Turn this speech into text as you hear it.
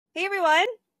Hey everyone!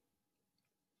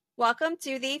 Welcome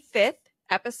to the 5th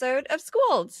episode of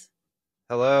Skools.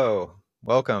 Hello,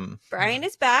 welcome. Brian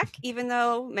is back, even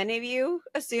though many of you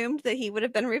assumed that he would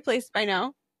have been replaced by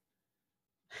now.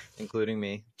 Including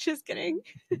me. Just kidding.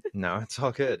 No, it's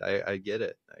all good. I get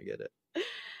it. I get it.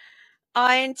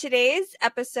 On today's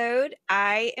episode,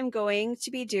 I am going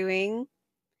to be doing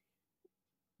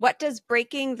what does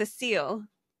breaking the seal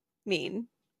mean?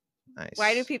 Nice.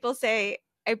 Why do people say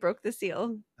I broke the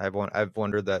seal? I've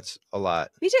wondered that a lot.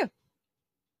 Me too.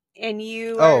 And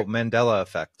you Mandela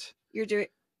Effect. You're doing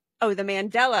the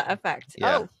Mandela Effect.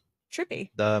 Yeah. Oh,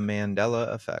 trippy. The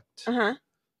Mandela Effect. Uh-huh.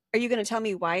 Are you going to tell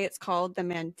me why it's called the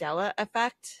Mandela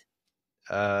Effect?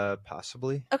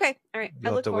 Possibly. Okay. All right.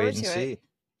 You'll have to wait and see.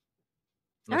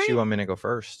 Unless you want me to go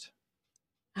first.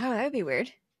 Oh, that would be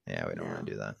weird. Yeah, we don't want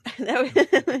to do that.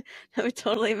 That would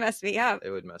totally mess me up. It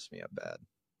would mess me up bad.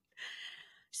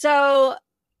 So,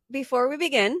 before we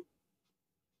begin,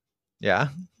 yeah,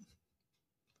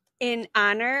 in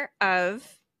honor of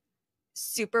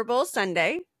Super Bowl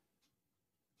Sunday,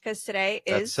 because today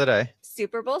is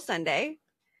Super Bowl Sunday,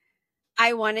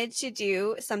 I wanted to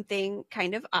do something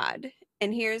kind of odd,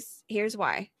 and here's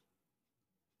why.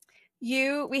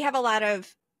 We have a lot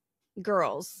of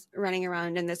girls running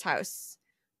around in this house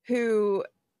who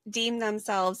deem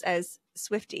themselves as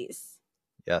Swifties.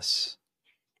 Yes.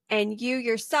 And you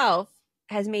yourself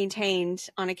has maintained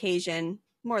on occasion,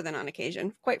 more than on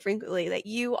occasion, quite frequently, that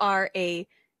you are a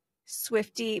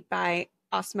Swiftie by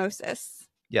osmosis.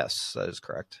 Yes, that is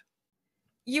correct.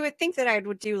 You would think that I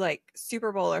would do like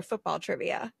Super Bowl or football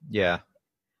trivia. Yeah.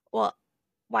 Well,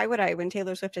 why would I when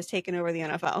Taylor Swift has taken over the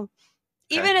NFL? Okay.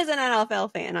 Even as an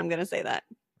NFL fan, I'm going to say that.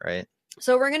 Right.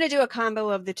 So we're going to do a combo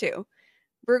of the two.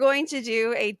 We're going to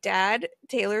do a dad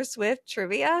Taylor Swift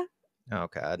trivia. Oh,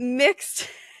 God. Mixed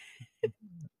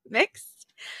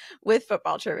with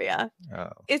football trivia. Oh.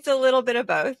 It's a little bit of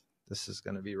both. This is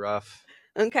going to be rough.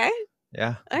 Okay.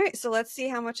 Yeah. All right. So let's see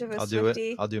how much of a I'll Swiftie. do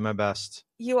it. I'll do my best.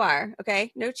 You are.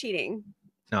 Okay. No cheating.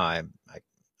 No, I'm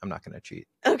not going to cheat.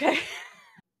 Okay.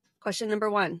 Question number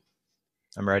 1.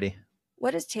 I'm ready.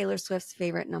 What is Taylor Swift's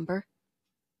favorite number?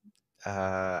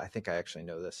 I think I actually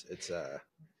know this. It's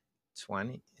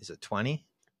 20. Is it 20?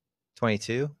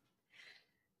 22?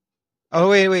 Oh,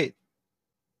 wait.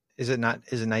 Is it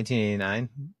 1989?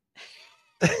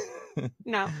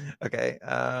 No. Okay.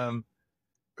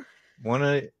 One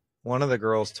of the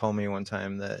girls told me one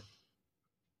time that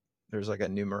there's like a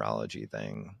numerology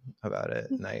thing about it,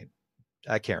 and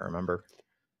I can't remember.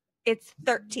 It's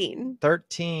 13.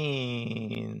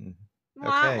 13. Okay.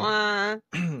 Wah, wah.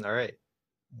 All right.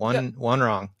 One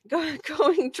wrong.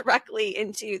 Going directly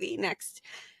into the next.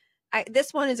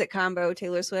 This one is a combo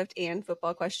Taylor Swift and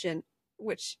football question,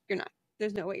 which you're not.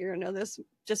 There's no way you're gonna know this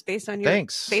just based on your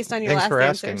last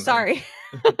answer. Sorry.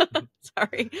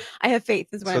 Sorry. I have faith.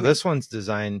 Is what this one's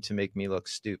designed to make me look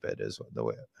stupid, is the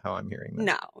way how I'm hearing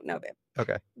that. No, babe.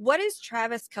 Okay. What is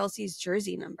Travis Kelce's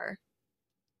jersey number?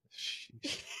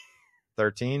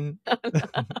 13?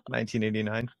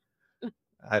 1989?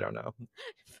 I don't know.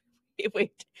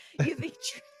 Wait. You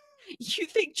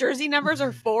think jersey numbers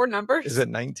are 4 numbers? Is it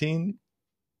 19?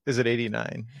 Is it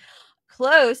 89?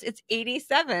 Close. It's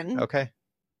 87. Okay.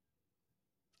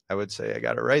 I would say I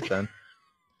got it right then.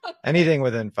 Okay. Anything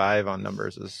within 5 on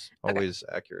numbers is always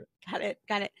accurate. Got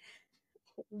it.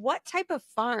 What type of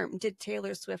farm did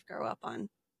Taylor Swift grow up on?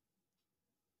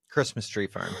 Christmas tree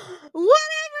farm. Whatever.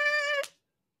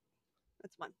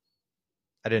 That's one.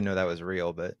 I didn't know that was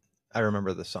real, but I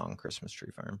remember the song Christmas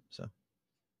Tree Farm. So,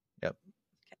 yep.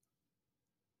 Okay.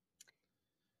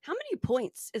 How many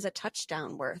points is a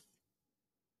touchdown worth?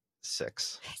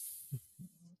 6. Yes.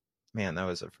 Man, that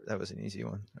was an easy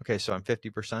one. Okay, so I'm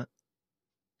 50%.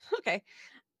 Okay.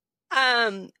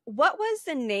 What was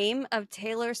the name of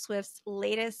Taylor Swift's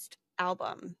latest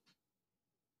album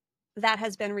that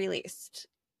has been released?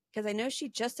 Because I know she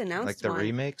just announced like the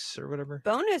remakes or whatever.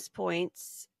 Bonus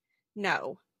points.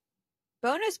 No.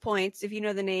 Bonus points if you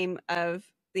know the name of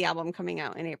the album coming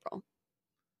out in April.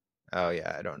 Oh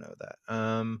yeah, I don't know that.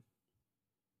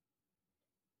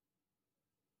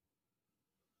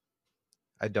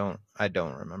 I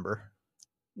don't remember.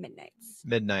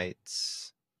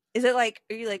 Midnights. Is it like,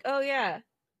 are you like, oh yeah?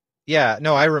 Yeah,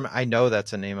 no, I know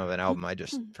that's the name of an album. I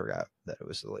just forgot that it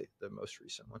was the most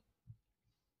recent one.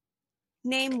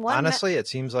 Name one. Honestly, it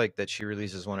seems like that she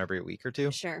releases one every week or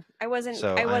two. Sure. I was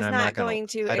not going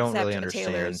to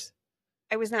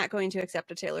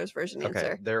accept a Taylor's version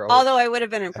answer. Although I would have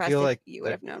been impressed if you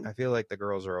would have known. I feel like the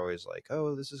girls are always like,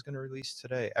 oh, this is going to release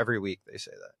today. Every week they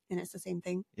say that. And it's the same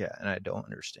thing. Yeah, and I don't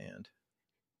understand.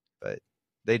 But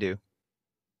they do.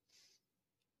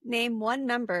 Name one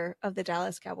member of the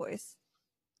Dallas Cowboys.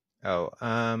 Oh,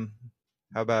 how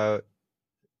about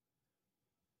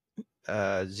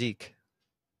Zeke?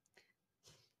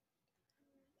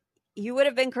 You would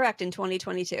have been correct in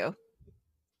 2022.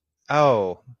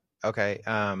 Oh, okay.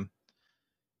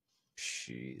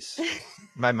 Jeez.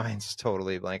 My mind's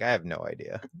totally blank. I have no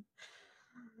idea.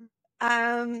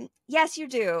 Yes, you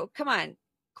do. Come on.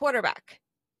 Quarterback.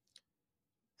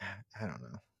 I don't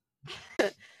know.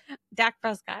 Dak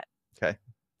Prescott. Okay.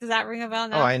 Does that ring a bell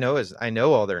now? Oh, I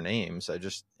know all their names.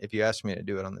 If you ask me to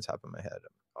do it on the top of my head,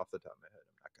 off the top of my head,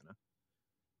 I'm not gonna.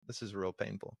 This is real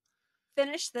painful.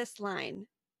 Finish this line.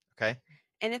 Okay.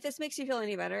 And if this makes you feel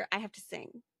any better, I have to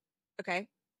sing. Okay.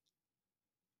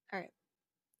 All right.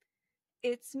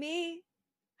 It's me.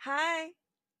 Hi.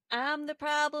 I'm the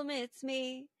problem. It's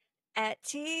me. At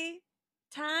tea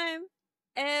time,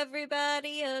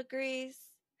 everybody agrees.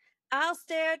 I'll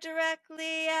stare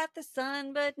directly at the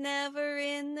sun, but never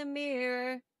in the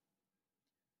mirror.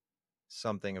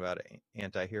 Something about an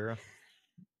anti-hero.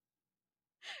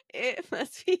 It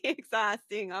must be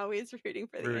exhausting, always rooting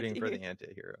for the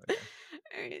anti-hero.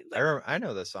 Yeah. Like, I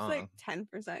know the song. It's like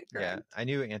 10% correct. Yeah, I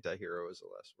knew anti-hero was the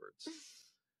last words.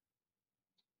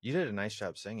 You did a nice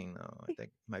job singing, though. I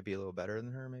think might be a little better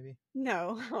than her, maybe.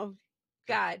 No. Oh,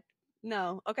 God.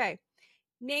 No. Okay.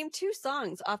 Name 2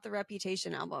 songs off the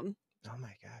Reputation album. Oh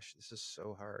my gosh, this is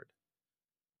so hard.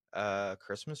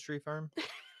 Christmas Tree Farm?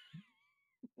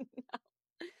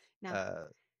 No.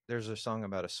 There's a song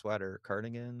about a sweater,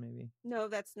 Cardigan, maybe? No,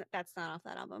 that's not off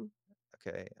that album.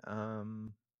 Okay.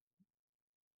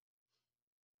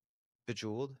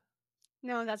 Bejeweled?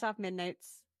 No, that's off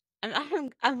Midnights.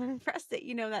 I'm impressed that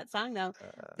you know that song, though.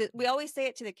 We always say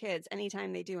it to the kids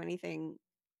anytime they do anything.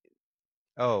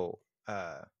 Oh,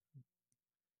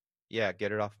 yeah,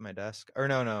 Get It Off My Desk. Or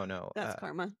no. That's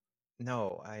Karma.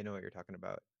 No, I know what you're talking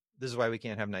about. This is why we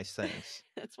can't have nice things.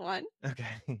 That's one.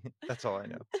 Okay, that's all I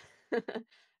know.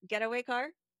 Getaway Car.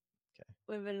 Okay.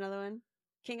 Would have been another one.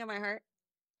 King of My Heart.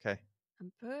 Okay.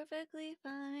 I'm perfectly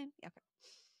fine. Yeah, okay.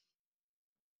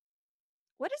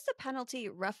 What does the penalty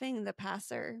roughing the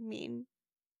passer mean?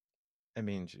 It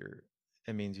means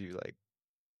you like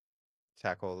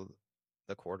tackle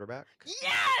the quarterback.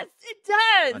 Yes, it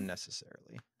does.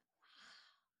 Unnecessarily.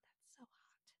 That's so hot.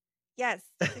 Yes,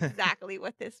 that's exactly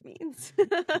what this means.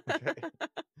 Okay.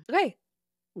 Okay.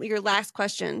 Your last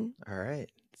question. All right.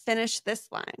 Finish this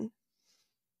line,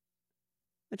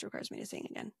 which requires me to sing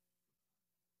again.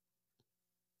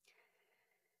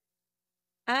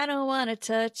 I don't want to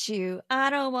touch you. I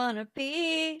don't want to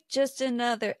be just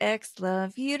another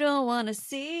ex-love you don't want to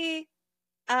see.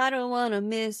 I don't want to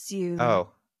miss you. Oh.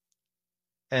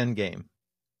 End game.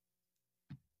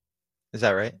 Is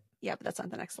that right? Yeah, but that's not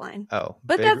the next line. Oh.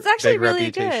 But that's actually really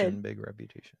good. Big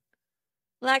reputation.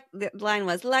 Like the line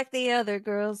was, like the other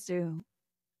girls do.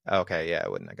 Okay, yeah, I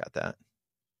wouldn't have got that.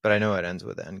 But I know it ends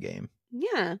with end game.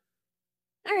 Yeah.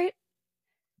 All right.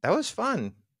 That was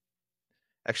fun.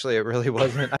 Actually, it really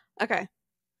wasn't. Okay.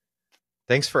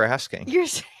 Thanks for asking.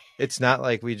 It's not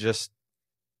like we just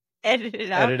edited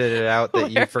it out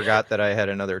that you forgot that I had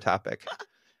another topic.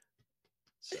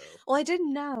 So, well, I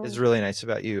didn't know. It's really nice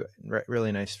about you.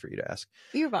 Really nice for you to ask.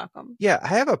 You're welcome. Yeah, I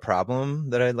have a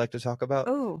problem that I'd like to talk about.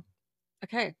 Oh,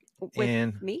 okay.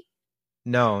 With me?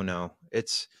 No.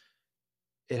 It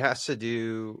has to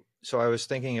do. So I was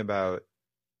thinking about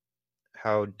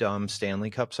how dumb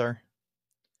Stanley Cups are.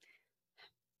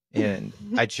 And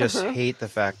I just hate the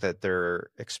fact that they're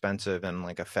expensive and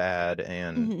like a fad,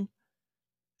 and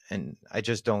I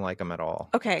just don't like them at all.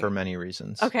 Okay. For many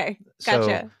reasons. Okay.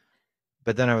 Gotcha.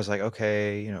 But then I was like,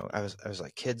 okay, I was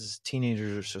like,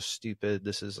 teenagers are so stupid.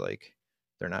 This is like,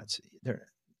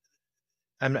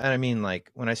 I mean, like,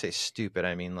 when I say stupid,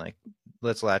 I mean like,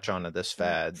 let's latch on to this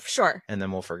fad. Sure. And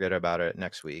then we'll forget about it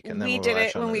next week. And then we did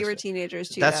it when we were teenagers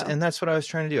too. And that's what I was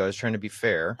trying to do. I was trying to be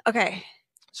fair. Okay.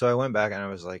 So I went back and I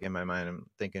was like, in my mind, I'm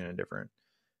thinking of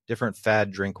different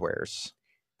fad drinkwares.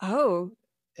 Oh.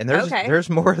 And there's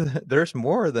more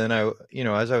than I,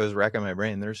 as I was racking my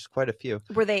brain, there's quite a few.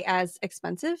 Were they as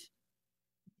expensive?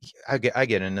 I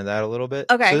get into that a little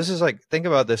bit. Okay. So this is like, think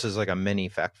about this as like a mini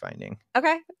fact finding.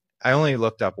 Okay. I only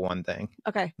looked up one thing.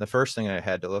 Okay. The first thing I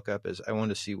had to look up is I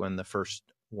wanted to see when the first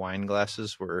wine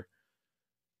glasses were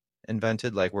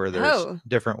invented, like where there's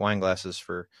different wine glasses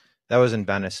that was in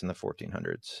Venice in the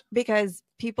 1400s. Because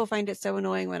people find it so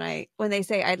annoying when they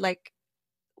say I'd like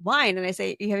wine and I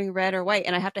say, are you having red or white?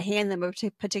 And I have to hand them a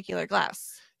particular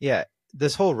glass. Yeah.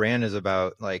 This whole rant is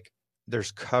about like,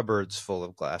 there's cupboards full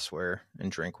of glassware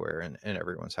and drinkware in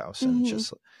everyone's house. And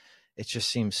it just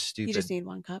seems stupid. You just need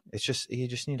one cup. You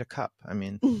just need a cup. I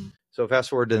mean, so fast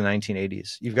forward to the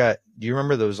 1980s. Do you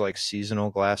remember those like seasonal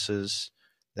glasses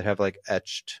that have like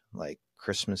etched like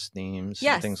Christmas themes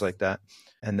and things like that?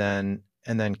 And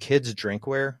then kids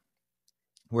drinkware,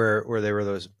 where they were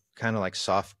those kind of like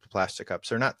soft plastic cups.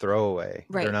 They're not throwaway.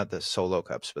 Right. They're not the solo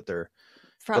cups, but they're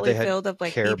probably filled of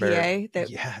like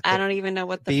BPA. I don't even know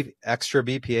what the extra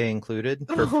BPA included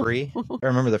for free. I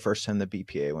remember the first time the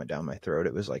BPA went down my throat.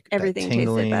 It was like everything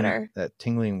tasted better. That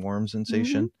tingling warm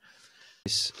sensation.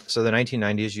 So the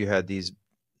 1990s, you had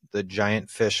the giant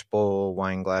fishbowl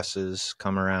wine glasses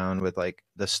come around with like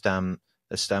the stem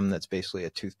that's basically a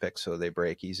toothpick, so they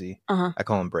break easy. I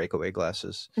call them breakaway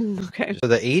glasses. Okay. So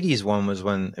the 80s one was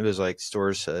when it was like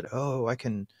stores said, "Oh, I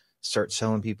can start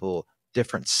selling people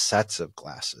different sets of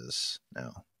glasses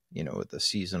now, with the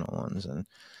seasonal ones." And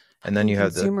then you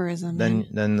have consumerism.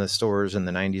 Then the stores in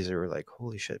the 90s, they were like,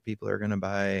 "Holy shit, people are going to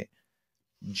buy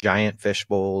giant fish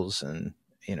bowls and,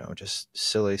 just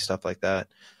silly stuff like that."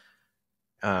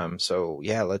 So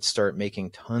yeah, let's start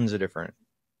making tons of different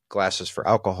glasses for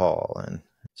alcohol. And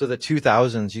so the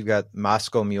 2000s, you've got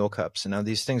Moscow Mule cups, and now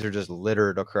these things are just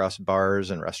littered across bars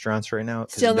and restaurants right now.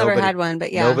 Still never had one,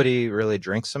 but yeah, nobody really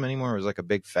drinks them anymore. It was like a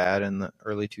big fad in the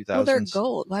early 2000s. Well, they're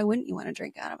gold. Why wouldn't you want to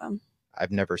drink out of them?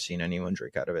 I've never seen anyone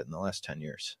drink out of it in the last 10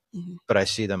 years, but I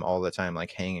see them all the time,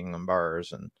 like hanging on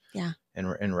bars and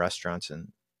in restaurants.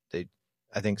 And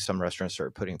I think some restaurants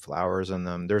started putting flowers in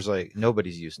them. There's like,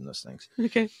 nobody's using those things.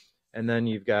 Okay. And then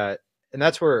you've got, and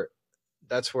that's where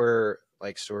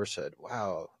like stores said,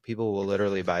 wow, people will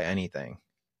literally buy anything.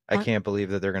 I can't believe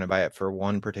that they're going to buy it for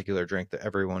one particular drink, that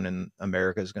everyone in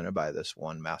America is going to buy this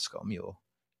one Moscow Mule,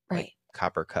 like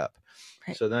copper cup.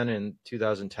 Right. So then in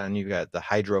 2010, you got the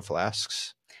hydro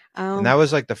flasks. And that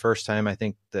was like the first time I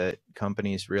think that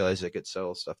companies realized they could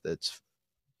sell stuff that's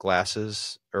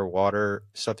glasses or water,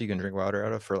 stuff you can drink water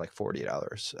out of, for like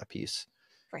 $40 a piece.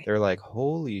 Right. They're like,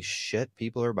 holy shit,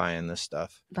 people are buying this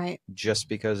stuff. Right. Just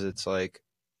because it's like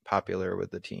popular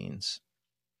with the teens.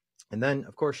 And then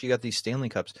of course you got these Stanley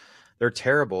cups. They're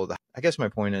terrible. I guess my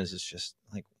point is, it's just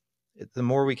like, the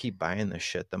more we keep buying this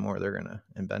shit, the more they're going to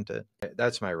invent it.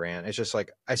 That's my rant. It's just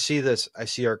like, I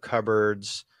see our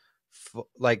cupboards,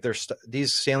 like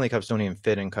these Stanley cups don't even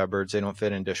fit in cupboards. They don't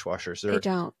fit in dishwashers. They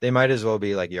don't. They might as well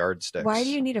be like yardsticks. Why do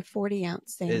you need a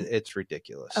 40-ounce thing? It's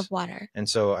ridiculous. Of water. And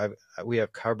so we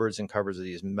have cupboards and cupboards of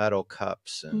these metal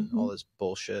cups and all this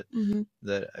bullshit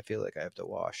that I feel like I have to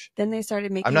wash. Then they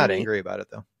started making. I'm not angry about it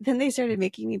though. Then they started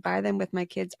making me buy them with my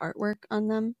kids' artwork on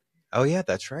them. Oh yeah,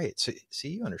 that's right. So, see,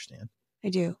 you understand. I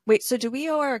do. Wait, so do we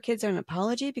owe our kids an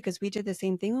apology because we did the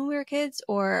same thing when we were kids,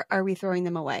 or are we throwing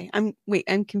them away?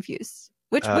 I'm confused.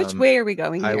 Which way are we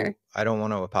going here? I don't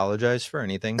want to apologize for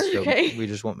anything, so we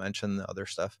just won't mention the other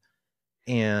stuff.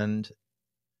 And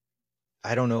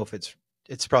I don't know if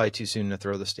it's probably too soon to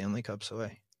throw the Stanley Cups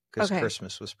away, because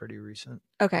Christmas was pretty recent.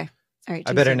 Okay. All right.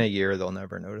 I bet in a year they'll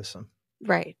never notice them.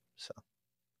 Right. So,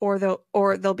 or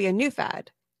there'll be a new fad.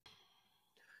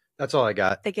 That's all I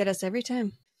got. They get us every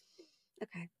time.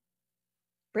 Okay.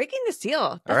 Breaking the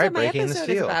seal. That's all right, what my episode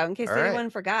is about, in case anyone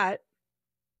forgot.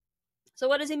 So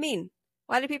what does he mean?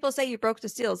 Why do people say you broke the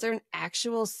seal? Is there an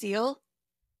actual seal?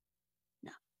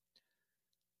 No.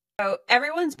 So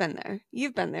everyone's been there.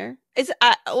 You've been there.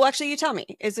 Well, actually, you tell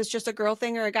me. Is this just a girl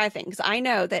thing or a guy thing? Because I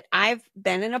know that I've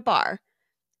been in a bar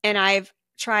and I've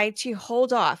tried to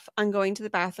hold off on going to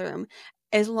the bathroom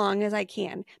as long as I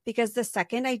can, because the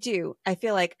second I do, I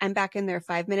feel like I'm back in there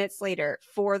 5 minutes later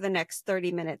for the next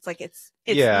 30 minutes. Like it's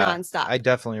nonstop. I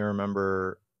definitely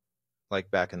remember,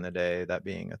 like back in the day, that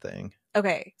being a thing.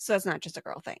 Okay, so it's not just a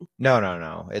girl thing. No.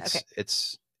 And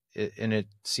it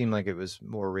seemed like it was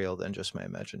more real than just my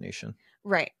imagination.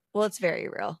 Right. Well, it's very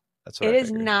real. That's what it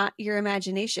is not your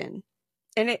imagination,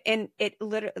 and it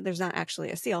literally, there's not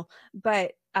actually a seal,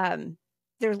 but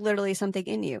there's literally something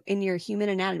in you, in your human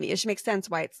anatomy. It should make sense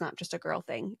why it's not just a girl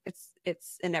thing.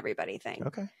 It's an everybody thing.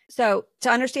 Okay. So to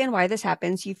understand why this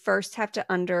happens, you first have to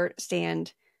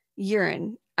understand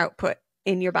urine output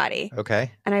in your body. Okay.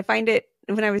 And I find it,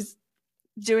 when I was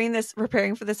doing this,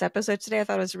 preparing for this episode today, I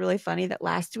thought it was really funny that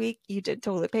last week you did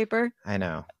toilet paper. I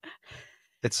know.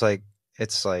 It's like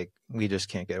we just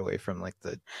can't get away from like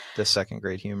the second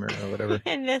grade humor or whatever.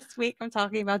 And this week I'm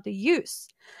talking about the use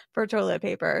for toilet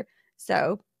paper.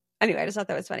 So anyway, I just thought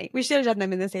that was funny. We should have done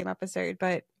them in the same episode,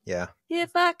 but yeah.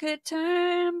 If I could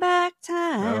turn back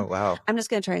time. Oh, wow. I'm just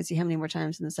going to try and see how many more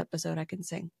times in this episode I can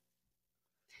sing.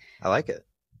 I like it.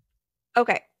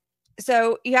 Okay.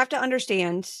 So you have to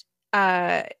understand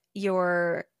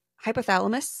your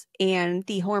hypothalamus and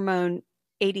the hormone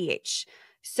ADH.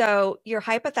 So your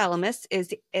hypothalamus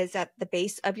is at the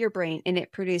base of your brain, and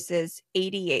it produces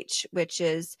ADH, which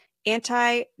is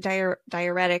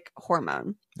anti-diuretic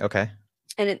hormone. Okay.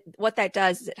 And what that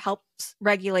does is it helps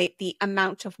regulate the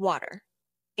amount of water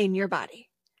in your body.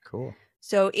 Cool.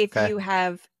 So if you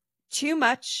have too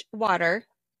much water,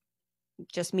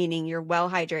 just meaning you're well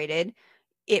hydrated,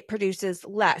 it produces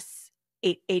less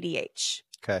ADH.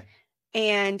 Okay.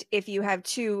 And if you have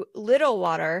too little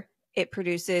water, it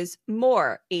produces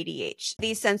more ADH.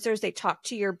 These sensors, they talk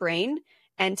to your brain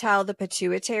and tell the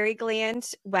pituitary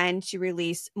gland when to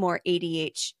release more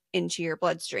ADH into your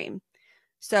bloodstream.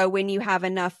 So when you have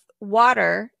enough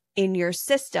water in your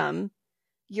system,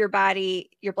 your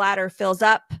bladder fills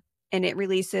up and it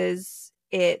releases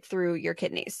it through your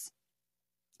kidneys.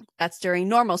 That's during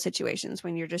normal situations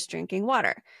when you're just drinking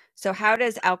water. So how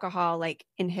does alcohol like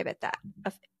inhibit that,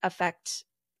 affect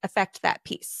that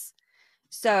piece?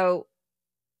 So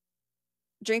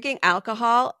drinking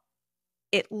alcohol,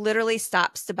 it literally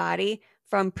stops the body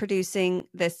from producing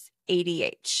this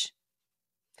ADH.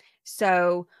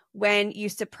 So when you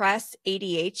suppress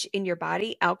ADH in your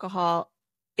body, alcohol,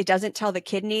 it doesn't tell the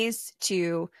kidneys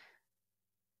to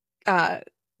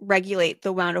regulate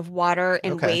the amount of water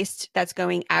and waste that's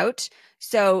going out.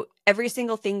 So every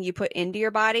single thing you put into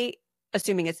your body,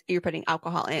 assuming you're putting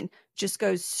alcohol in, just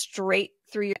goes straight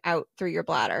out through your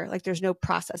bladder. Like there's no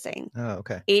processing. Oh,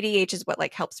 okay. ADH is what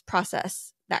like helps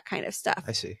process that kind of stuff.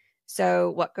 I see.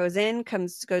 So what goes in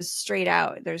goes straight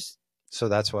out. So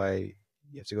that's why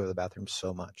you have to go to the bathroom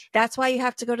so much. That's why you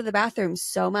have to go to the bathroom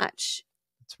so much.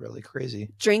 It's really crazy.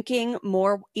 Drinking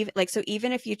more,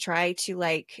 even if you try to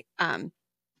like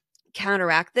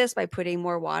counteract this by putting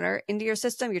more water into your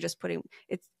system,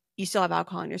 you still have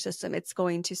alcohol in your system. It's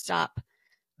going to stop.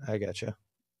 I gotcha.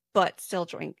 But still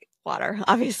drink water,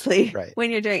 obviously, right,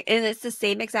 when you're doing, and it's the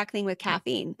same exact thing with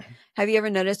caffeine. Have you ever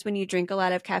noticed when you drink a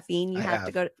lot of caffeine, you have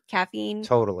to go to caffeine?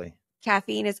 Totally.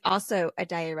 Caffeine is also a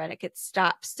diuretic. It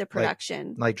stops the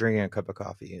production. Like drinking a cup of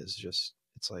coffee is just,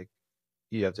 it's like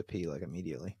you have to pee like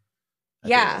immediately.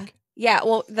 Yeah.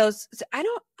 Well, I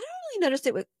don't really notice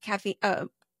it with caffeine,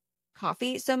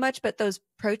 coffee so much, but those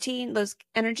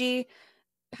energy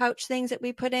pouch things that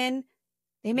we put in,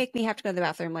 they make me have to go to the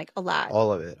bathroom like a lot.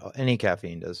 All of it. Any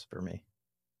caffeine does for me.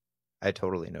 I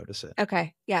totally notice it.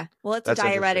 Okay. Yeah. Well, it's a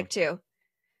diuretic too.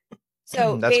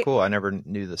 So that's cool. I never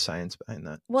knew the science behind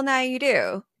that. Well, now you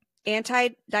do.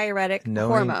 Anti-diuretic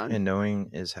hormone. And knowing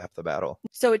is half the battle.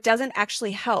 So it doesn't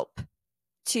actually help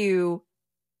to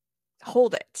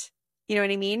hold it. You know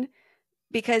what I mean?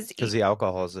 Because the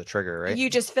alcohol is the trigger, right? You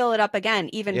just fill it up again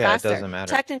even faster. It doesn't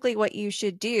matter. Technically, what you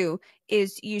should do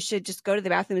is you should just go to the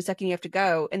bathroom the second you have to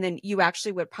go, and then you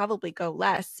actually would probably go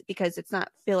less because it's not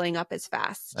filling up as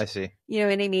fast. I see. You know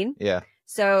what I mean? Yeah.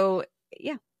 So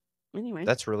yeah. Anyway,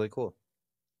 that's really cool.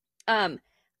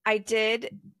 I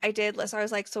did. So I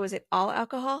was like, so is it all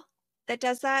alcohol that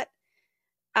does that?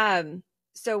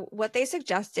 So what they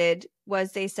suggested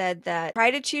was they said that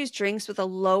try to choose drinks with a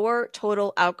lower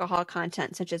total alcohol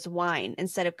content, such as wine,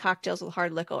 instead of cocktails with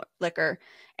hard liquor,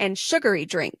 and sugary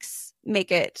drinks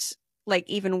make it like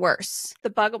even worse.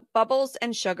 The bubbles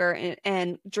and sugar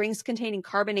and drinks containing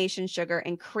carbonation sugar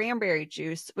and cranberry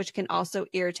juice, which can also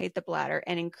irritate the bladder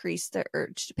and increase the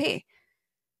urge to pee.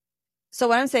 So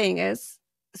what I'm saying is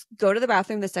go to the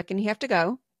bathroom the second you have to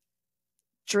go,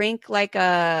 drink like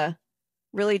a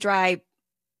really dry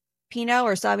Pinot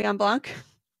or Sauvignon Blanc,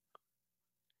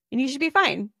 and you should be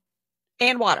fine.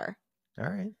 And water. All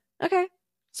right. Okay.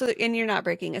 So, and you're not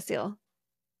breaking a seal.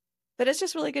 But it's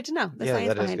just really good to know the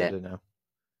science behind it. Good to know.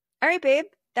 All right, babe.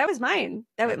 That was mine.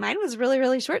 Mine was really,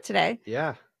 really short today.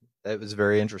 Yeah. That was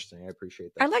very interesting. I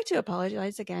appreciate that. I'd like to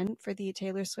apologize again for the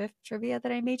Taylor Swift trivia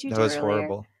that I made you do earlier. That was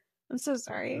horrible. I'm so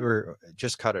sorry.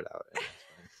 Just cut it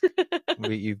out.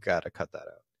 You've got to cut that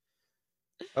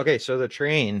out. Okay, so the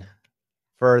train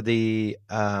for the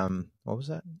what was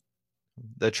that?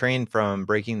 The train from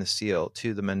breaking the seal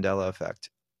to the Mandela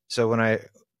Effect. So when I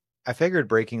figured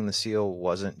breaking the seal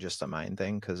wasn't just a mind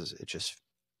thing because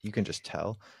you can just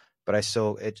tell, but it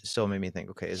still made me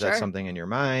think, okay, is that something in your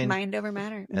mind? Mind over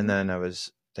matter. Mm-hmm. And then I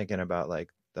was thinking about like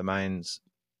the mind's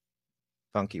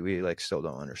funky. We like still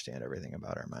don't understand everything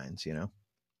about our minds, you know?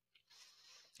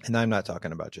 And I'm not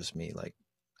talking about just me. Like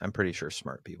I'm pretty sure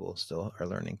smart people still are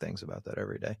learning things about that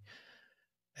every day.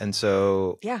 And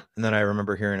so, yeah. And then I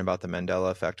remember hearing about the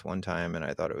Mandela Effect one time, and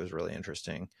I thought it was really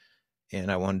interesting, and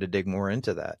I wanted to dig more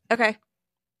into that. Okay.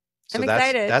 So I'm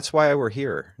excited. That's why we're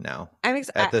here now.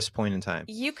 At this point in time.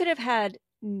 You could have had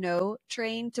no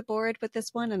train to board with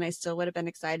this one, and I still would have been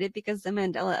excited because the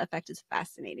Mandela Effect is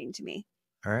fascinating to me.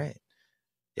 All right.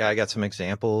 Yeah, I got some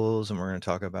examples, and we're going to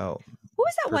talk about what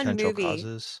was that one movie?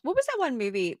 Causes. What was that one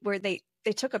movie where they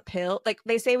took a pill? Like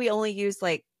they say we only use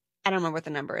like, I don't remember what the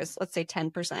number is. Let's say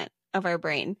 10% of our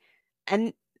brain.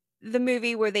 And the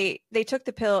movie where they took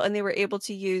the pill and they were able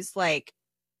to use like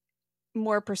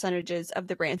more percentages of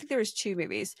the brain. I think there was 2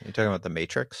 movies. You're talking about The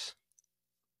Matrix?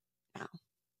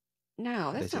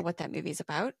 No, that's not what that movie's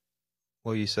about.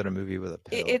 Well, you said a movie with a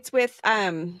pill. It's with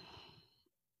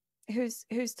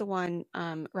who's the one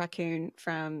raccoon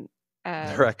from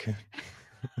the raccoon.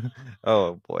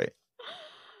 Oh boy.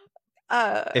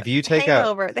 If you take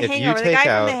Hangover, out the Hangover, the guy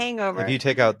from The Hangover. If you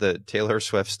take out the Taylor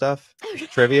Swift stuff,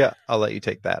 trivia, I'll let you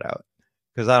take that out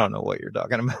because I don't know what you're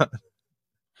talking about.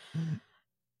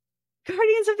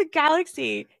 Guardians of the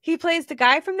Galaxy. He plays the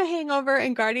guy from The Hangover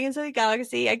in Guardians of the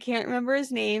Galaxy. I can't remember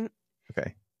his name.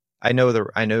 Okay. I know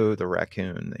the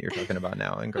raccoon that you're talking about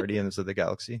now in Guardians of the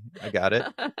Galaxy. I got it.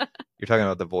 You're talking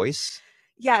about the voice?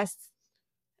 Yes.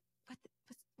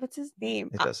 What's his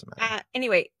name? It doesn't matter.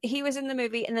 Anyway, he was in the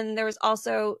movie, and then there was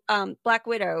also Black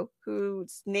Widow,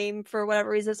 whose name for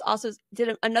whatever reason also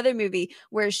did another movie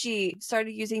where she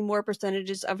started using more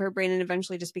percentages of her brain and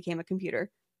eventually just became a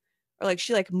computer, or like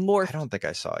she like morphed. I don't think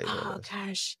I saw either of those. Oh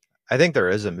gosh. I think there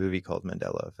is a movie called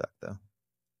Mandela Effect, though.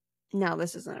 No,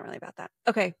 this isn't really about that.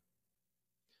 Okay.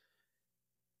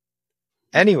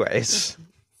 Anyways.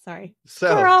 Sorry.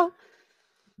 So Girl.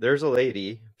 There's a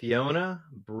lady, Fiona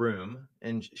Broom,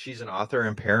 and she's an author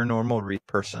and paranormal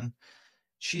person.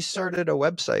 She started a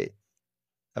website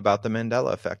about the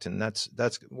Mandela Effect, and that's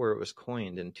where it was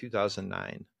coined in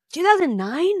 2009.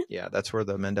 2009? Yeah, that's where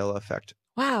the Mandela Effect.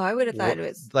 Wow, I would have thought it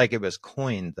was like it was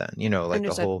coined then, like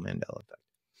Understood. the whole Mandela Effect.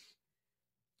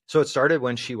 So it started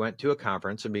when she went to a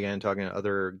conference and began talking to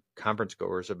other conference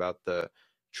goers about the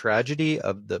tragedy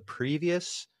of the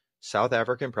previous South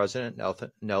African President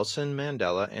Nelson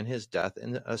Mandela and his death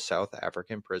in a South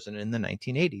African prison in the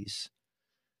 1980s.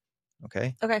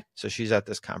 Okay. So she's at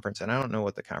this conference, and I don't know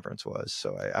what the conference was,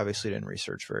 so I obviously didn't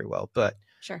research very well, but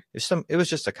sure, it was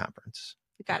just a conference.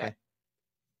 Got it.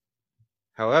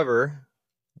 However,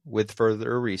 with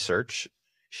further research,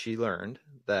 she learned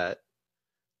that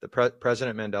the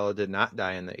President Mandela did not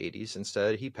die in the 80s.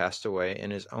 Instead, he passed away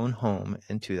in his own home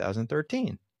in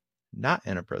 2013, not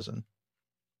in a prison.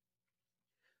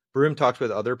 Broom talked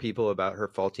with other people about her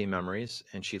faulty memories,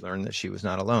 and she learned that she was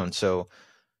not alone. So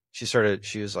she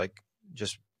was like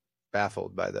just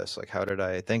baffled by this. Like, how did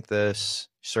I think this?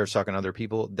 She starts talking to other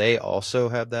people. They also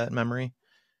have that memory.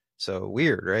 So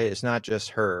weird, right? It's not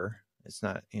just her. It's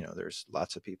not, there's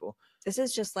lots of people. This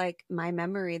is just like my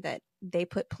memory that they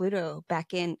put Pluto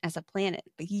back in as a planet,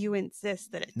 but you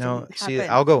insist that it didn't happen. See,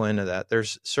 I'll go into that.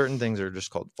 There's certain things that are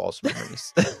just called false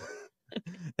memories.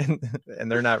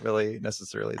 and they're not really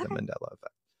necessarily the Mandela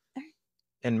Effect.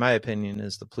 In my opinion,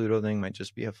 is the Pluto thing might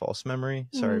just be a false memory.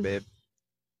 Sorry, babe.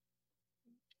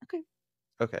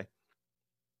 Okay.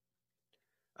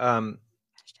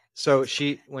 So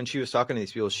when she was talking to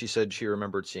these people, she said she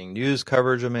remembered seeing news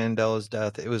coverage of Mandela's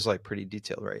death. It was like pretty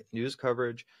detailed, right? News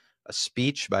coverage, a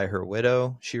speech by her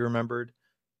widow, she remembered,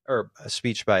 or a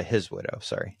speech by his widow.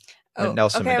 Sorry,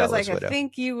 Nelson Mandela's I was like, widow. I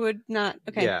think you would not.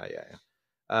 Okay.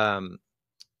 Yeah.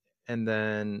 And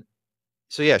then,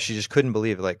 so yeah, she just couldn't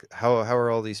believe it. Like, how are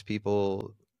all these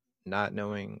people not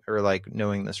knowing or like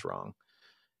knowing this wrong?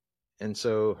 And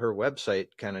so her website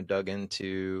kind of dug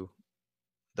into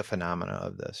the phenomena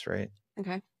of this, right?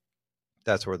 Okay.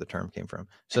 That's where the term came from.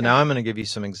 So now I'm going to give you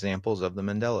some examples of the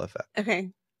Mandela Effect. Okay.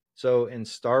 So in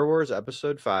Star Wars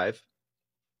Episode 5.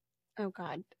 Oh,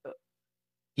 God.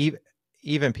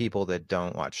 Even people that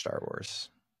don't watch Star Wars.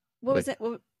 What was it?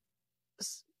 What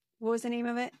was the name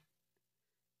of it?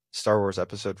 Star Wars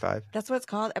Episode 5. That's what it's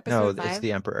called? Episode 5? No, it's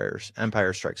the Empire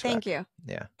Strikes Back. Thank you.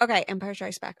 Yeah. Okay, Empire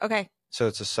Strikes Back. Okay. So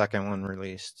it's the second one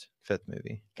released, 5th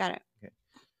movie. Got it. Okay.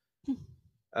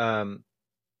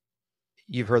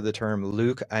 You've heard the term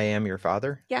Luke, I am your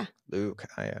father? Yeah. Luke,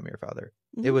 I am your father.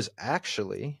 Mm-hmm. It was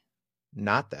actually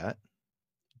not that.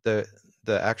 The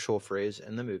actual phrase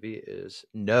in the movie is,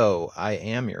 no, I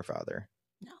am your father.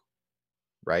 No.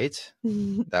 Right?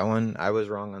 That one, I was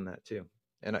wrong on that too.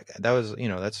 And that was,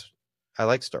 I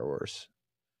like Star Wars.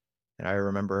 And I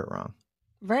remember it wrong.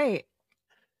 Right.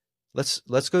 Let's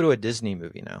go to a Disney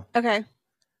movie now. Okay.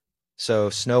 So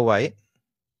Snow White.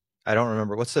 I don't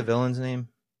remember. What's the villain's name?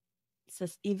 It's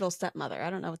this evil stepmother. I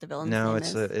don't know what the villain's name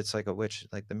is. No, it's like a witch,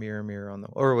 like the mirror on the.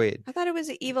 Or wait. I thought it was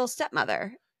an evil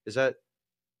stepmother. Is that?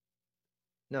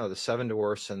 No, the 7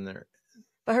 dwarfs and their.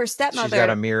 But her stepmother. She's got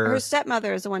a mirror. Her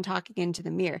stepmother is the one talking into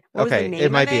the mirror. What okay, was the name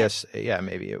it might of be it?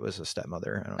 Maybe it was a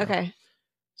stepmother. I don't know. Okay.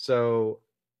 So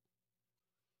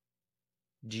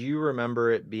Do you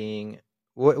remember it being?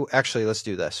 Actually, let's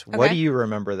do this. Okay. What do you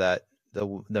remember that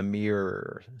the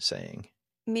mirror saying?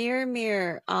 Mirror,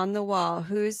 mirror on the wall,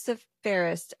 who's the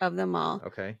fairest of them all?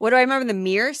 Okay. What do I remember the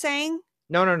mirror saying?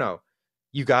 No.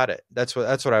 You got it. That's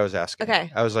what I was asking.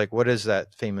 Okay. I was like, what is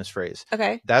that famous phrase?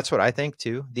 Okay. That's what I think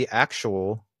too. The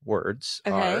actual words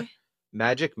are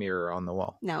magic mirror on the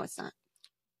wall. No, it's not.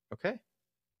 Okay.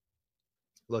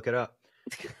 Look it up.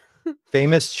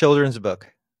 Famous children's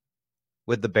book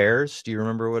with the bears. Do you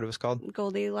remember what it was called?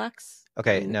 Goldilocks.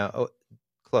 Okay, no,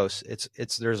 close.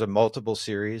 It's there's a multiple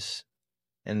series,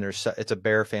 and it's a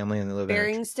bear family, and they live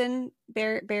Barrington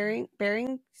Bears.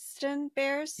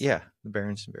 Yeah, the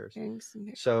Barrington Bears. Barrington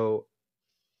Bears. So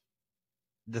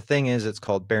the thing is, it's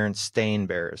called Berenstain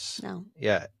Bears. No.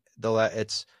 Yeah,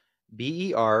 it's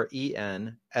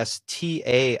BERENSTAIN,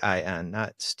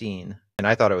 not Steen. And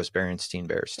I thought it was Berenstain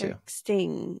Bears too.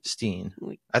 Steen.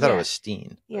 I thought it was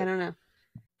Steen. Yeah, I don't know.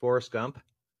 Forrest Gump.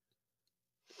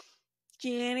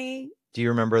 Jenny. Do you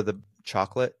remember the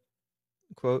chocolate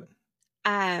quote?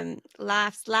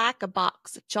 Life's like a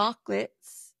box of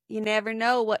chocolates. You never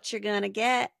know what you're gonna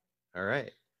get. All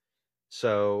right.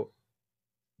 So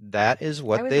that is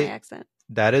what my accent.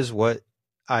 That is what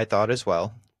I thought as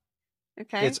well.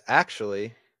 Okay. It's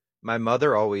actually, my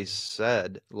mother always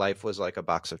said life was like a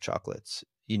box of chocolates.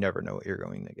 You never know what you're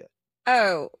going to get.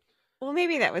 Oh, well,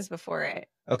 maybe that was before it.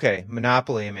 Okay,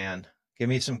 Monopoly Man. Give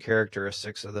me some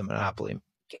characteristics of the Monopoly.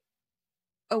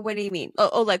 Oh, what do you mean?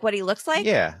 Oh, like what he looks like?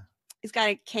 Yeah. He's got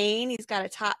a cane. He's got a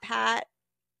top hat,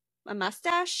 a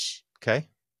mustache. Okay.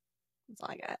 That's all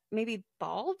I got. Maybe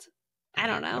bald? I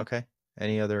don't know. Okay.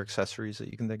 Any other accessories that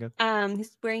you can think of?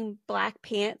 He's wearing black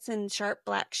pants and sharp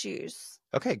black shoes.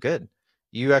 Okay, good.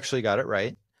 You actually got it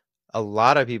right. A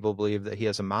lot of people believe that he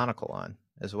has a monocle on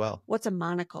as well. What's a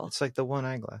monocle? It's like the one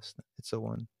eyeglass. It's the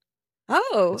one.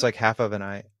 Oh. It's like half of an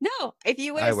eye. No, if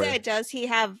you would have said, does he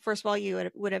have, first of all, you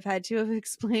would have had to have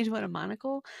explained what a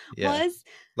monocle was.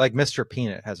 Like Mr.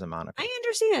 Peanut has a monocle. I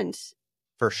understand.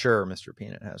 For sure, Mr.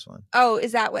 Peanut has one. Oh,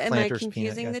 is that what, am I Planters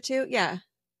confusing the two? Yeah.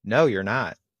 No, you're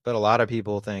not. But a lot of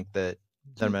people think that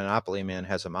the Monopoly Man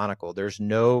has a monocle. There's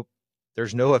no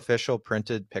official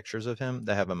printed pictures of him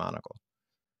that have a monocle.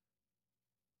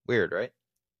 Weird, right?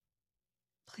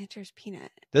 Planters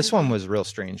Peanut. This one was real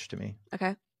strange to me.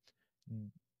 Okay.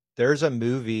 There's a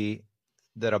movie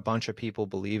that a bunch of people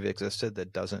believe existed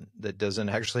that doesn't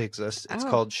actually exist. It's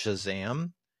called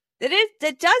Shazam.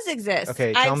 It does exist.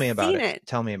 Okay, tell me about it.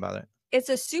 Tell me about it. It's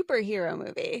a superhero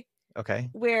movie. Okay.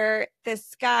 Where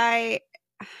this guy,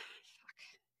 how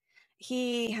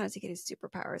does he get his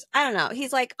superpowers? I don't know.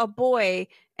 He's like a boy,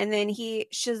 and then he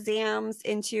Shazams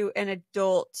into an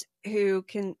adult who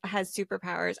has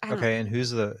superpowers. I don't know. And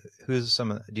who's do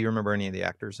you remember any of the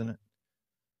actors in it?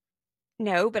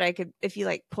 No, but I could, if you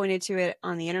like pointed to it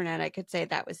on the internet, I could say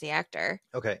that was the actor.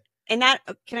 Okay. And that,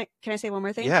 can I say one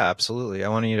more thing? Yeah, absolutely. I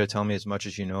want you to tell me as much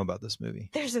as you know about this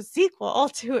movie. There's a sequel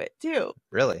to it too.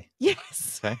 Really?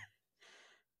 Yes. Okay.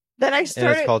 That I started.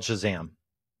 And it's called Shazam.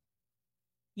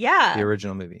 Yeah. The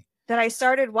original movie. That I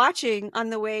started watching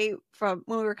on the way from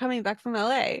when we were coming back from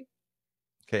LA.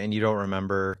 Okay, and you don't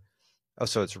remember. Oh,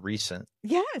 so it's recent.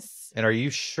 Yes. And are you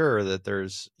sure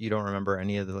that you don't remember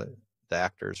any of the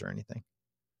actors or anything?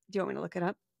 Do you want me to look it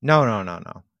up? No.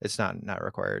 It's not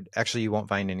required. Actually, you won't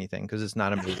find anything because it's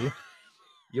not a movie.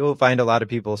 You'll find a lot of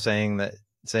people saying that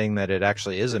it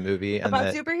actually is a movie and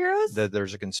about superheroes. That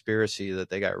there's a conspiracy that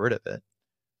they got rid of it.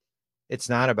 It's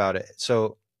not about it.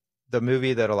 So the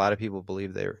movie that a lot of people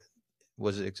believe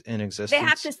was in existence. They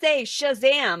have to say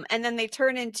Shazam, and then they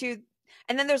turn into,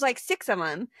 and then there's like 6 of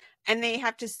them, and they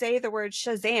have to say the word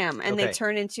Shazam, and they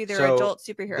turn into their adult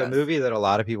superheroes. The movie that a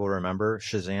lot of people remember,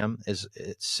 Shazam, it's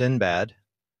Sinbad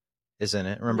is in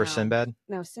it. Remember Sinbad?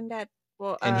 No, Sinbad.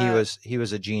 Well, and he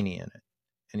was a genie in it,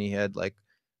 and he had like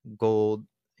gold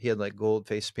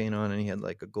face paint on, and he had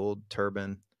like a gold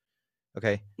turban.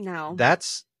 Okay. No.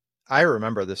 I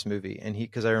remember this movie, and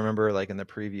because I remember like in the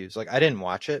previews, like I didn't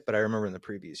watch it, but I remember in the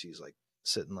previews he's like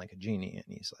sitting like a genie, and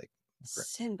he's like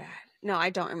Sinbad. No, I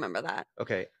don't remember that.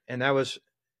 Okay,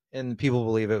 and people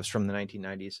believe it was from the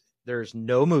 1990s. There's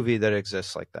no movie that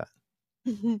exists like that.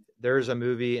 There's a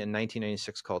movie in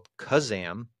 1996 called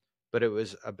Kazam, but it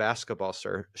was a basketball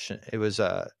star. It was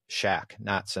Shaq,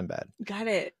 not Sinbad. Got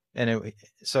it. And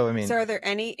so are there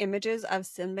any images of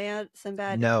Sinbad?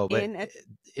 No, but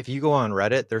if you go on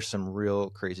Reddit, there's some real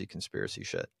crazy conspiracy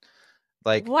shit.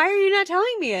 Like, why are you not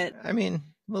telling me it? I mean,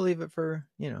 we'll leave it for,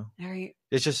 All right.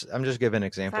 It's just, I'm just giving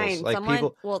examples. Fine. Like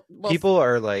people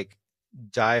are like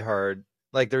diehard.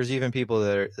 Like there's even people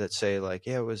that say like,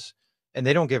 yeah, it was, and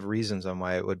they don't give reasons on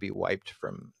why it would be wiped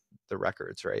from the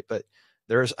records, right? But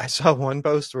I saw one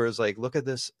post where it's like, look at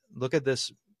this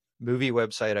movie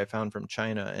website I found from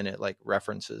China, and it like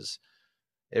references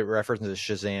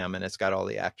Shazam, and it's got all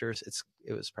the actors.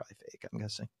 It was probably fake, I'm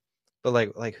guessing. But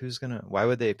like why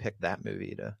would they pick that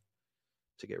movie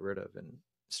to get rid of and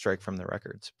strike from the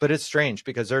records? But it's strange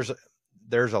because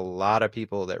there's a lot of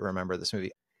people that remember this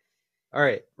movie. All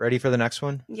right, ready for the next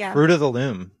one? Yeah. Fruit of the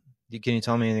Loom. Can you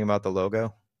tell me anything about the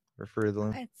logo for Fruit of the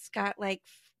Loom? It's got like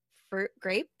fruit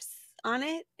grapes on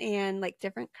it and like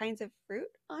different kinds of fruit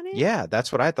on it. Yeah,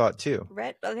 that's what I thought too.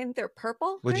 Red, I think they're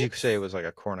purple. Would you say it was like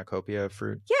a cornucopia of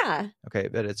fruit? Yeah. Okay,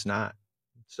 but it's not.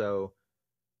 So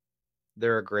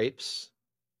there are grapes,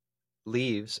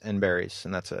 leaves, and berries,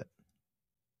 and that's it.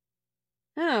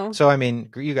 Oh. So I mean,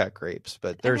 you got grapes,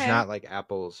 but there's not like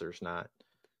apples. There's not.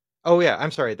 Oh yeah, I'm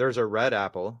sorry. There's a red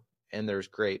apple and there's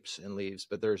grapes and leaves,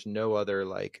 but there's no other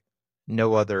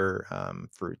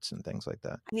fruits and things like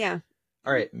that. Yeah.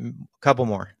 All right, couple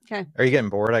more. Okay. Are you getting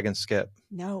bored? I can skip.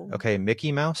 No. Okay,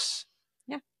 Mickey Mouse.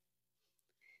 Yeah.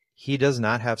 He does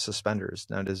not have suspenders.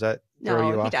 Now, does that throw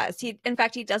you off? No, he does. In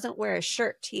fact, he doesn't wear a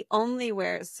shirt. He only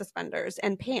wears suspenders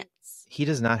and pants. He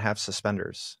does not have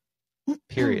suspenders.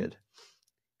 Period.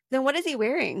 Then what is he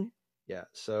wearing? Yeah.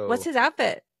 So what's his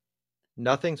outfit?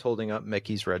 Nothing's holding up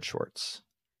Mickey's red shorts.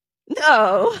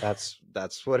 No. That's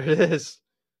what it is.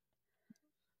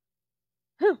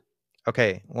 Huh.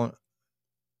 Okay. Well,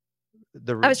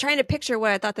 I was trying to picture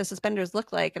what I thought the suspenders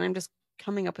looked like, and I'm just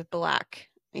coming up with black.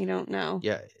 I don't know.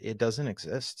 Yeah, it doesn't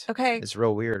exist. Okay. It's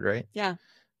real weird, right? Yeah.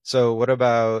 So what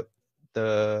about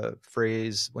the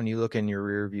phrase when you look in your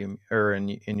rear view or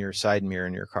in your side mirror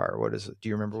in your car? What is it? Do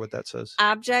you remember what that says?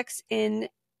 Objects in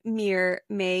mirror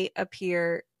may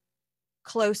appear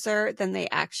closer than they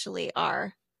actually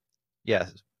are. Yeah,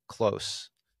 close.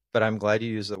 But I'm glad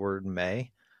you used the word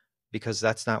may, because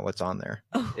that's not what's on there.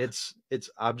 Oh. It's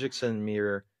objects in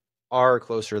mirror are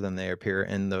closer than they appear,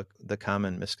 and the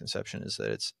common misconception is that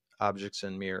it's objects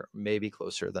in mirror may be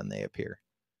closer than they appear.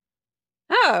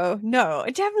 Oh, no.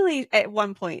 It definitely at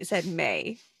one point said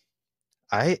may.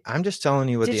 I'm just telling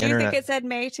you what the internet... Did you think it said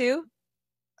may too?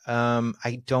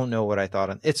 I don't know what I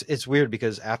thought. It's weird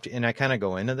because and I kind of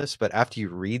go into this, but after you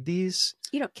read these...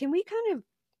 can we kind of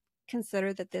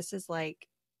consider that this is like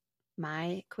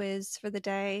my quiz for the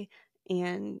day,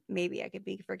 and maybe I could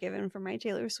be forgiven for my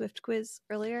Taylor Swift quiz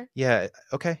earlier? Yeah,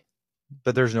 okay.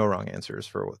 But there's no wrong answers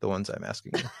for the ones I'm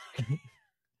asking you.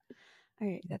 All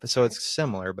right. So it's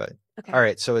similar, but okay. All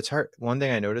right. So it's hard. One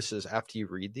thing I notice is after you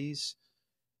read these,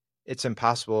 it's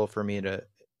impossible for me to...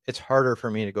 It's harder for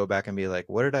me to go back and be like,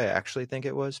 what did I actually think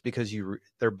it was? Because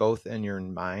they're both in your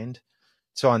mind.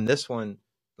 So on this one,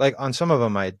 like on some of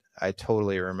them, I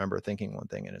totally remember thinking one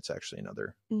thing and it's actually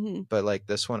another. Mm-hmm. But like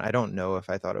this one, I don't know if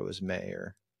I thought it was May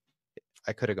or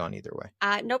I could have gone either way.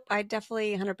 Nope. I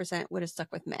definitely 100% would have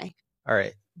stuck with May. All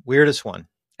right. Weirdest one.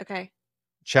 Okay.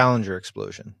 Challenger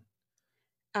explosion.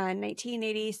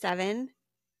 1987.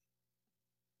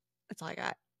 That's all I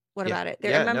got. What about it?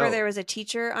 There was a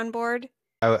teacher on board.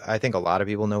 I think a lot of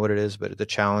people know what it is, but the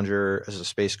Challenger is a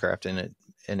spacecraft, and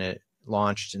it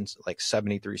launched in like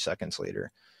 73 seconds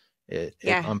later. It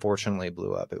unfortunately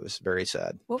blew up. It was very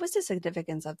sad. What was the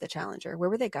significance of the Challenger? Where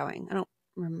were they going? I don't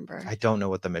remember. I don't know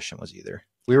what the mission was either.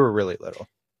 We were really little.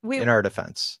 In our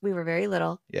defense, we were very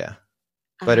little. Yeah,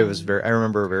 but it was I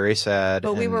remember very sad,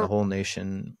 and the whole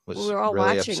nation was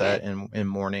really upset and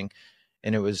mourning,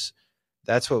 and it was.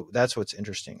 That's what's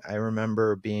interesting. I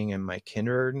remember being in my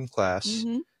kindergarten class,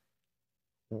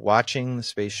 watching the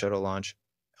space shuttle launch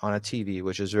on a TV,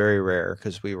 which is very rare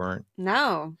because we weren't.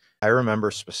 No. I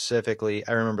remember specifically.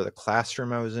 I remember the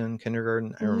classroom I was in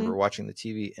kindergarten. I remember watching the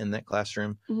TV in that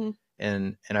classroom,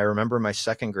 and I remember my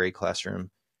second grade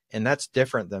classroom, and that's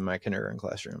different than my kindergarten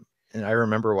classroom. And I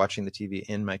remember watching the TV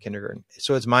in my kindergarten.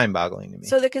 So it's mind-boggling to me.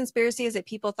 So the conspiracy is that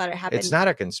people thought it happened. It's not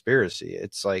a conspiracy.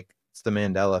 It's like. It's the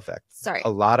Mandela Effect. Sorry. A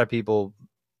lot of people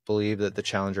believe that the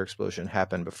Challenger explosion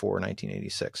happened before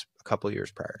 1986, a couple of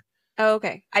years prior. Oh,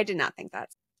 okay. I did not think that.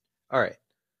 All right.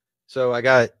 So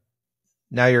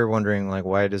now you're wondering, like,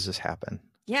 why does this happen?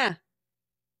 Yeah.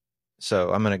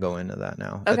 So I'm going to go into that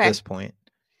now. Okay. At this point.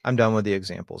 I'm done with the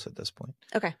examples at this point.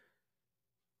 Okay.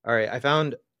 All right.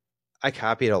 I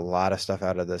copied a lot of stuff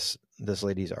out of this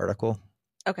lady's article.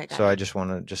 Okay. So I just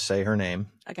want to just say her name.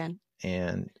 Again.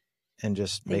 And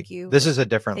just this is a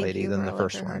different lady than the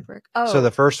first one. Oh. So the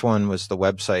first one was the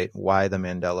website, why the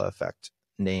Mandela Effect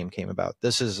name came about.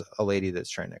 This is a lady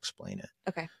that's trying to explain it.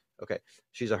 Okay.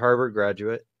 She's a Harvard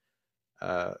graduate.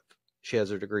 She has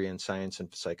her degree in science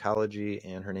and psychology,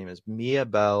 and her name is Mia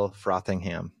Bell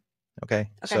Frothingham.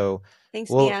 Okay. So thanks,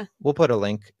 Mia. We'll put a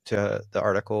link to the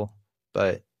article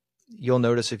but you'll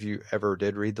notice if you ever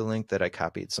did read the link that I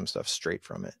copied some stuff straight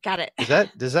from it. Got it.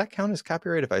 Does that count as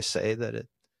copyright if I say that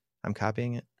I'm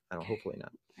copying it? I don't. Hopefully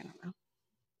not. I don't know.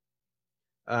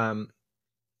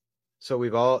 So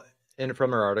we've all, and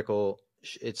from our article,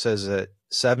 it says that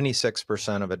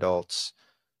 76% of adults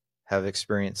have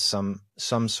experienced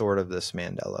some sort of this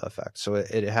Mandela effect. So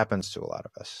it happens to a lot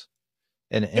of us.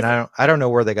 And I don't know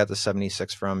where they got the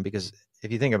 76 from, because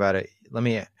if you think about it,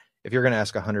 if you're going to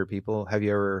ask 100 people, have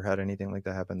you ever had anything like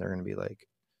that happen? They're going to be like,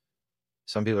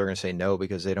 some people are going to say no,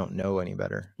 because they don't know any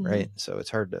better. Mm-hmm. Right. So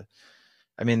it's hard to,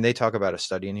 they talk about a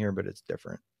study in here, but it's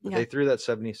different. Yeah. They threw that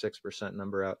 76%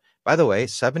 number out. By the way,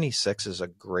 76 is a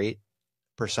great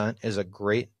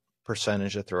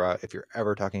percentage to throw out if you're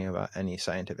ever talking about any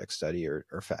scientific study or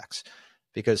facts,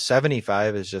 because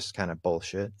 75 is just kind of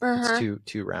bullshit. It's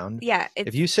too round. Yeah.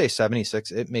 If you say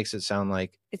 76, it makes it sound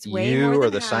like it's way more than or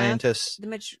the half. Scientists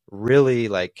really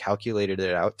like calculated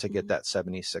it out to get that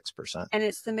 76%. And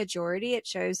it's the majority. It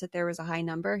shows that there was a high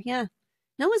number. Yeah.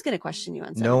 No one's going to question you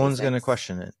on 76. No one's going to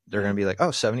question it. They're going to be like,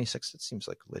 oh, 76, it seems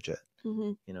like legit.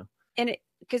 Mm-hmm. And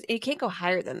because it can't go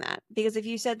higher than that, because if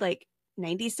you said like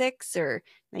 96 or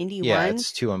 91, yeah,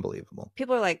 it's too unbelievable.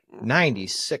 People are like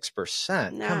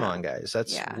 96%. No. Come on, guys.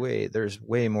 That's there's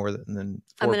way more than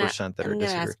 4% that are I'm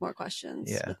gonna ask more questions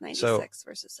with 96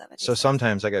 versus 76. So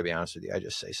sometimes I gotta be honest with you, I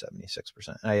just say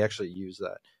 76%. I actually use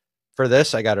that for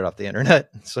this. I got it off the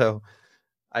internet, so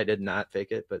I did not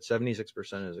fake it, but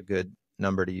 76% is a good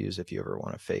number to use if you ever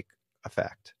want to fake a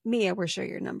fact. Mia, we're sure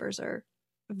your numbers are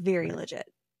very legit.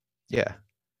 Yeah.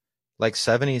 Like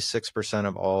 76%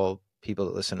 of all people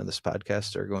that listen to this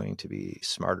podcast are going to be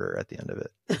smarter at the end of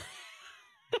it.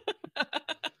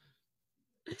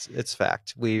 It's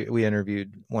fact. We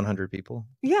interviewed 100 people.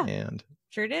 Yeah. And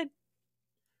sure did.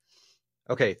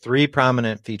 Okay. 3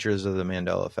 prominent features of the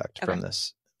Mandela Effect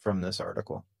from this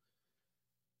article.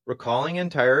 Recalling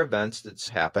entire events that's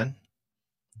happened.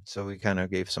 So we kind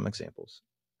of gave some examples.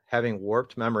 Having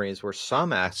warped memories where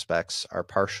some aspects are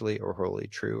partially or wholly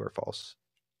true or false.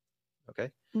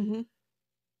 Okay. Mm-hmm.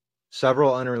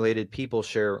 Several unrelated people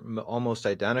share almost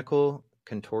identical,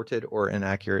 contorted, or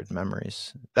inaccurate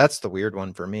memories. That's the weird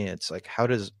one for me. It's like, how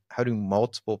do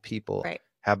multiple people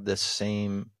have this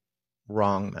same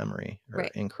wrong memory or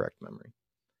incorrect memory?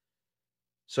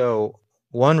 So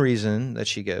one reason that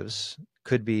she gives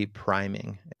could be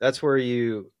priming. That's where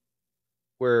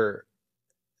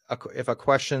if a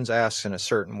question's asked in a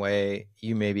certain way,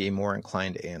 you may be more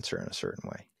inclined to answer in a certain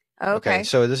way. Okay.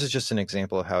 So this is just an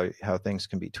example of how things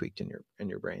can be tweaked in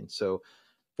your brain. So,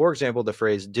 for example, the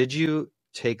phrase, "Did you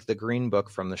take the green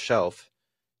book from the shelf?"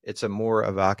 It's a more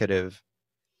evocative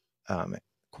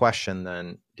question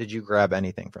than "Did you grab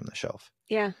anything from the shelf?"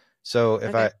 Yeah. So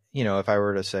if I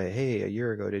were to say, "Hey, a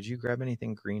year ago, did you grab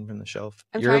anything green from the shelf?"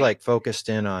 You're like focused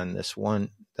in on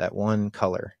that one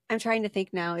color. I'm trying to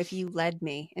think now if you led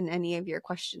me in any of your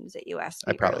questions that you asked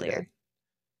me earlier. Did.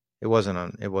 It wasn't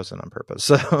on purpose.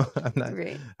 So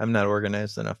I'm not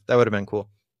organized enough. That would have been cool.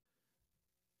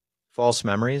 False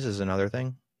memories is another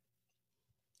thing.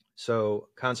 So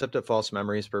concept of false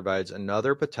memories provides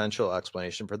another potential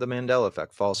explanation for the Mandela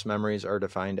effect. False memories are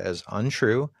defined as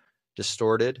untrue,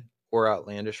 distorted, or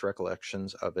outlandish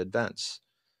recollections of events.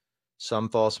 Some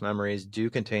false memories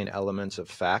do contain elements of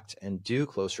fact and do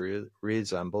closely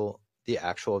resemble the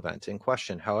actual event in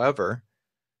question. However,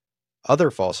 other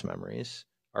false memories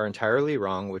are entirely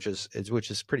wrong, which is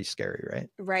pretty scary, right?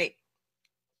 Right.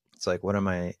 It's like, what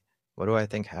do I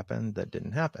think happened that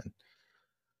didn't happen?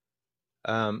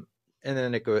 And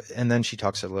then she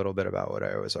talks a little bit about what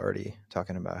I was already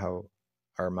talking about, how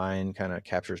our mind kind of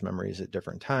captures memories at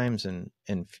different times, and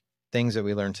things that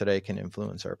we learn today can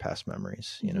influence our past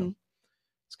memories. You know,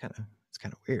 it's kind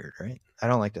of weird, right? I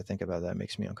don't like to think about that. It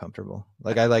makes me uncomfortable.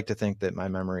 Like, I like to think that my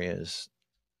memory is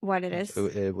what it is.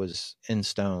 It was in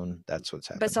stone. That's what's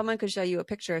happening. But someone could show you a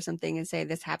picture of something and say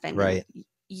this happened. Right.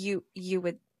 You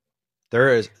would.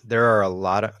 There are a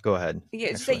lot of. Go ahead.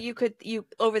 Yeah. So you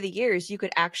over the years you could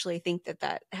actually think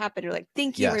that happened, or like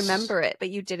think you remember it,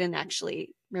 but you didn't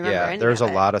actually remember. Yeah. There's a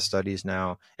lot of studies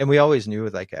now, and we always knew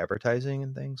with like advertising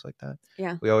and things like that.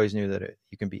 Yeah. We always knew that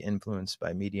you can be influenced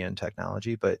by media and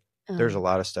technology, but there's a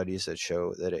lot of studies that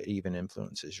show that it even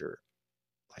influences your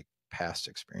like past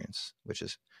experience, which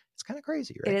is. It's kind of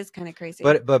crazy, right? It is kind of crazy.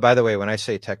 But by the way, when I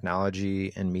say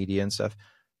technology and media and stuff,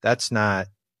 that's not,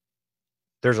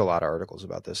 there's a lot of articles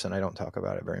about this and I don't talk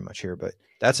about it very much here, but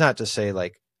that's not to say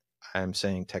like I'm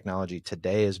saying technology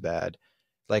today is bad.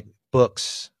 Like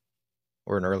books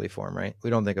were an early form, right? We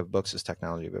don't think of books as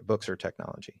technology, but books are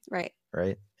technology. Right.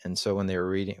 Right. And so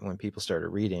when people started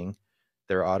reading,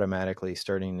 they're automatically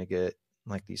starting to get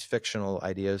like these fictional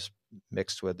ideas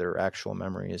mixed with their actual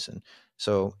memories. And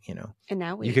so, and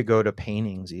now you could go to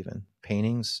paintings, even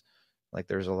paintings. Like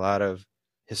there's a lot of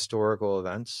historical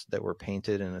events that were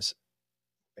painted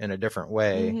in a different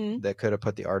way that could have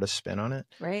put the artist's spin on it.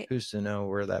 Right. Who's to know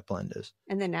where that blend is?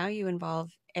 And then now you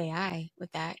involve AI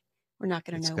with that. We're not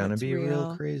going to know what's real. It's going to be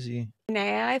real crazy. An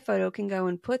AI photo can go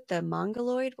and put the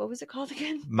mongoloid. What was it called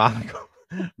again?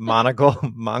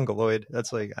 Mongoloid.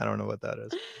 That's like, I don't know what that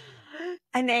is.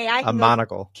 An AI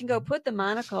monocle can go put the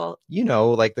monocle.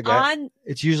 Like the guy.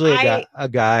 It's usually a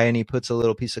guy, and he puts a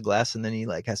little piece of glass, and then he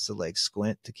like has to like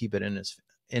squint to keep it in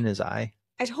his eye.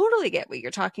 I totally get what you're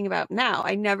talking about now.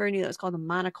 I never knew it was called a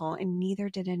monocle, and neither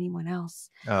did anyone else.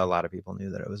 A lot of people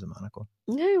knew that it was a monocle.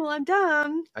 Okay, well, I'm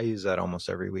dumb. I use that almost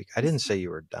every week. I didn't say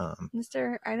you were dumb.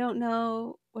 Mister, I don't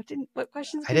know. What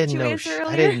questions did you answer earlier?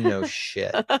 I didn't know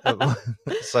shit.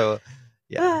 So,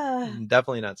 yeah, I'm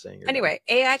definitely not saying you're Anyway,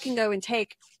 dumb. AI can go and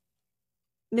take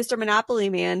Mr.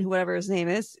 Monopoly Man, whatever his name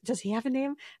is. Does he have a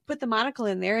name? Put the monocle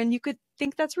in there, and you could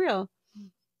think that's real.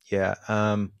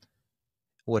 Yeah.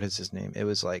 What is his name? It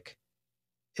was like,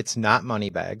 it's not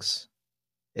Moneybags.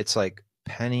 It's like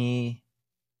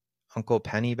Uncle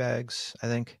Pennybags, I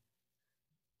think.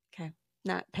 Okay.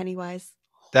 Not Pennywise.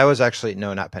 That was actually,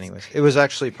 no, not Pennywise. It was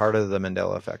actually part of the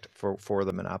Mandela Effect for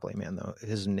the Monopoly Man, though.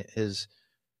 His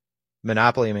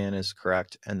Monopoly Man is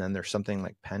correct. And then there's something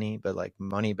like Penny, but like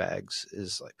Moneybags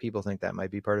is like, people think that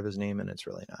might be part of his name, and it's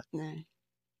really not. No.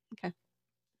 Okay.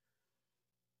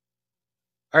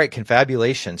 All right,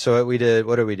 confabulation. So what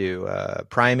did we do?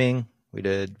 Priming, we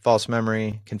did false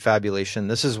memory, confabulation.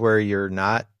 This is where your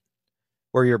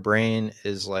brain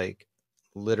is like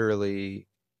literally,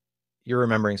 you're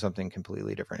remembering something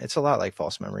completely different. It's a lot like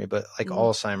false memory, but like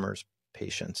Alzheimer's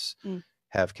patients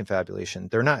have confabulation.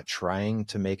 They're not trying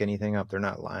to make anything up. They're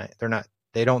not lying.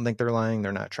 They don't think they're lying.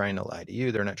 They're not trying to lie to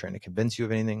you. They're not trying to convince you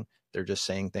of anything. They're just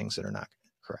saying things that are not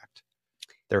correct.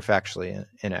 They're factually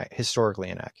historically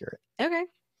inaccurate. Okay.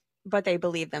 But they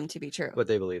believe them to be true.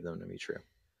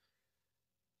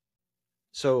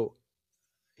 So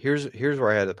here's where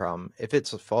I had the problem. If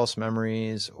it's false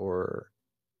memories or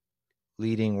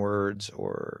leading words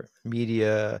or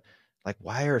media, like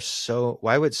why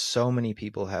would so many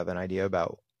people have an idea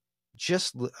about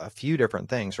just a few different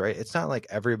things, right? It's not like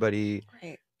everybody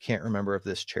can't remember if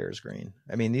this chair is green.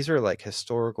 I mean, these are like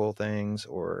historical things,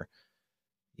 or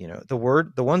the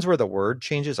ones where the word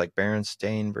changes, like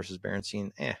Berenstain versus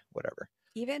Berenstein, whatever.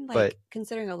 Even like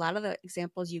considering a lot of the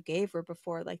examples you gave were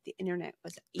before like the internet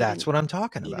was that's what I'm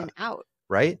talking about. Even out.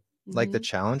 Right? Like the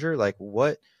Challenger, like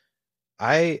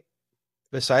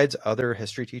besides other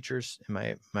history teachers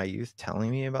in my youth telling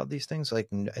me about these things, like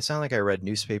it's not like I read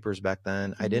newspapers back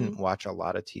then. I didn't watch a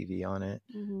lot of TV on it.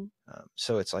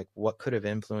 So it's like, what could have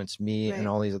influenced me and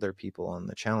all these other people on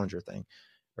the Challenger thing,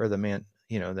 or the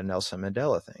the Nelson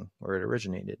Mandela thing, where it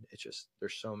originated. It's just,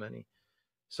 there's so many.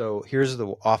 So here's the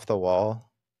off the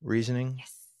wall reasoning.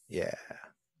 Yes. Yeah.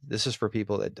 This is for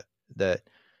people that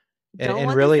don't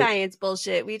want really the science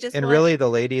bullshit. We just really the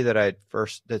lady that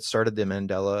started the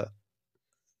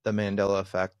Mandela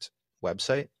Effect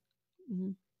website.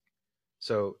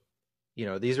 So,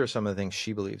 these are some of the things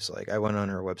she believes. Like I went on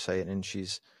her website, and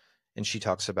she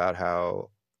talks about how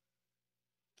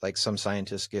like some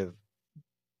scientists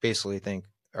basically saying,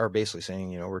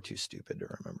 we're too stupid to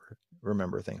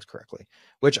remember things correctly,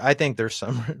 which I think there's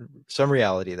some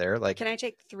reality there. Like, can I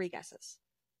take 3 guesses?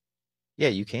 Yeah,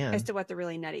 you can. As to what the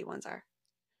really nutty ones are.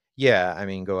 Yeah, I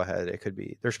mean, go ahead. It could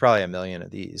be. There's probably a million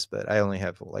of these, but I only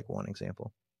have like one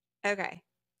example. Okay.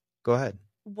 Go ahead.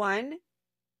 1,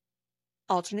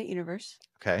 alternate universe.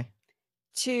 Okay.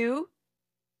 2,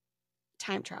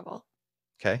 time travel.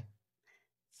 Okay.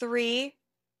 3,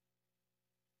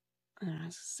 I was going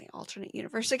to say alternate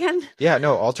universe again. Yeah,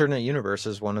 no, alternate universe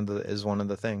is one of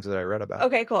the things that I read about.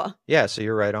 Okay, cool. Yeah, so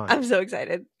you're right on. I'm so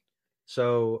excited.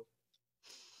 So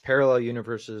parallel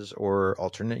universes or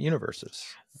alternate universes.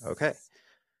 Yes. Okay.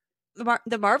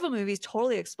 The Marvel movies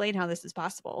totally explain how this is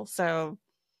possible. So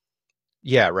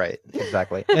yeah, right.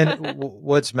 Exactly. And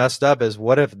what's messed up is,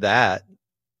 what if the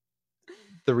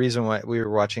reason why we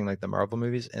were watching like the Marvel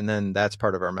movies, and then that's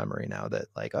part of our memory now, that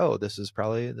like, oh, this is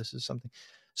something.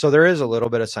 So there is a little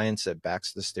bit of science that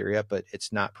backs this theory up, but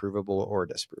it's not provable or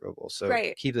disprovable. So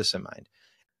keep this in mind.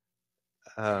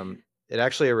 It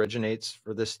actually originates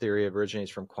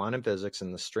from quantum physics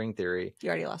and the string theory. You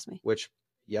already lost me.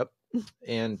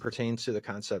 And pertains to the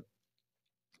concept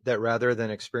that rather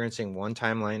than experiencing one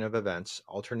timeline of events,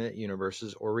 alternate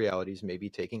universes or realities may be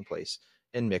taking place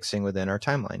and mixing within our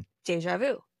timeline. Deja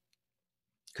vu.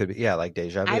 Could be, yeah, like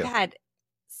deja vu. I've had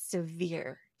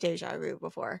severe deja vu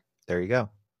before. There you go.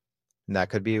 And that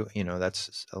could be, you know,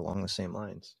 that's along the same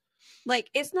lines. Like,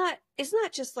 it's not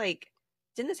just like,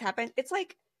 didn't this happen? It's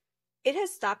like, it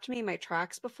has stopped me in my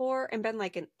tracks before and been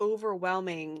like an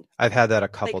overwhelming. I've had that a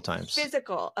couple times.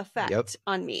 Physical effect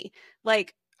on me.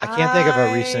 Like, I can't think of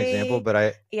a recent example, but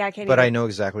I can't. But I know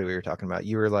exactly what you're talking about.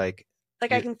 You were like I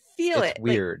can feel it. It's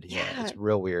weird. Like, yeah, it's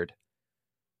real weird.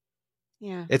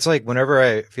 Yeah. It's like whenever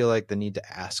I feel like the need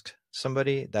to ask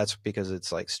somebody, that's because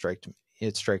it's like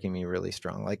it's striking me really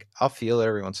strong. Like I'll feel it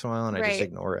every once in a while and I just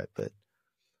ignore it. But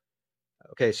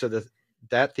okay, so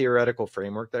that theoretical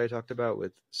framework that I talked about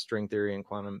with string theory and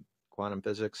quantum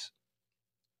physics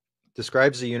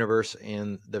describes the universe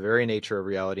and the very nature of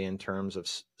reality in terms of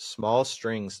small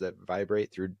strings that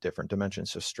vibrate through different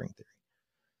dimensions of string theory.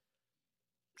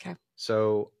 Okay.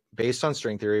 So based on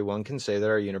string theory, one can say that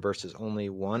our universe is only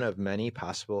one of many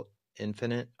possible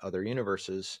infinite other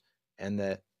universes, and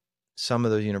that some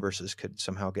of those universes could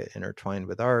somehow get intertwined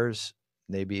with ours.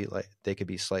 Maybe like they could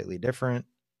be slightly different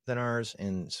than ours,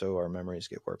 and so our memories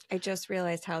get warped. I just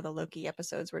realized how the Loki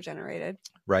episodes were generated.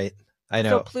 Right. I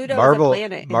know. So Pluto is a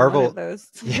planet in one of those.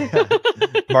 Yeah.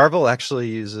 Marvel actually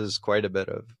uses quite a bit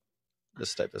of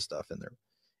this type of stuff in there.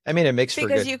 I mean, it makes for good.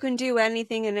 Because you can do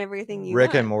anything and everything you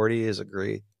Rick want. and Morty is a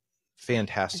great,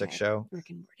 fantastic show. Rick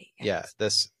and Morty. Yes. Yeah,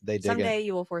 they dig Someday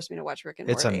you will force me to watch Rick and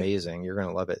Morty. It's amazing. You're going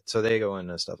to love it. So they go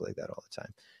into stuff like that all the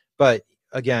time. But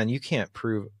again, you can't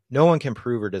prove, no one can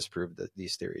prove or disprove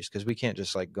these theories, because we can't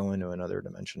just like go into another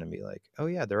dimension and be like, oh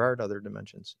yeah, there are other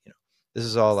dimensions. You know, this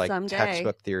is all like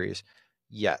textbook theories.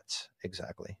 Yet,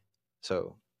 exactly.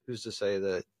 So who's to say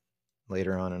that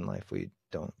later on in life we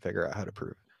don't figure out how to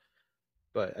prove?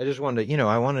 But I just wanted to,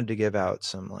 I wanted to give out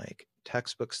some like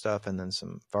textbook stuff and then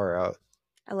some far out.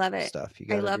 I love it. Stuff.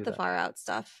 I love the far out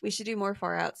stuff. We should do more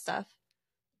far out stuff.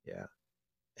 Yeah.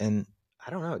 And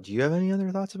I don't know. Do you have any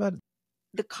other thoughts about it?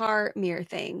 The car mirror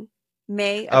thing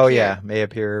may appear. Oh yeah, may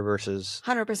appear versus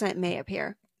 100% may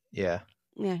appear. Yeah.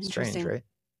 Yeah. Strange, right?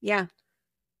 Yeah.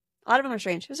 A lot of them are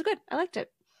strange. It was good. I liked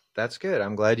it. That's good.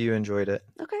 I'm glad you enjoyed it.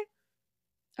 Okay.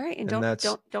 All right. And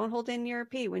don't hold in your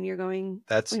pee when you're going.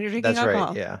 When you're drinking alcohol.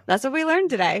 Right. Yeah. That's what we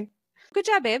learned today. Good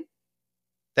job, babe.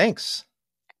 Thanks.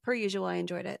 Per usual, I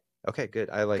enjoyed it. Okay, good.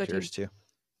 I like yours too.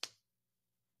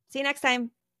 See you next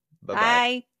time. Bye-bye.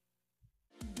 Bye.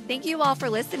 Thank you all for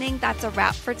listening. That's a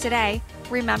wrap for today.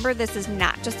 Remember, this is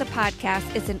not just a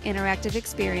podcast, it's an interactive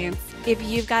experience. If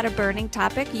you've got a burning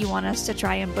topic you want us to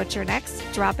try and butcher next,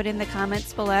 drop it in the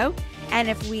comments below. And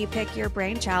if we pick your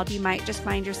brainchild, you might just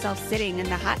find yourself sitting in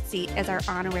the hot seat as our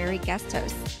honorary guest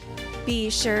host. Be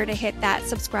sure to hit that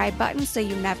subscribe button so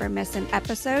you never miss an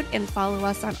episode, and follow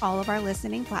us on all of our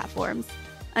listening platforms.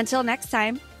 Until next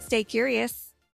time, stay curious.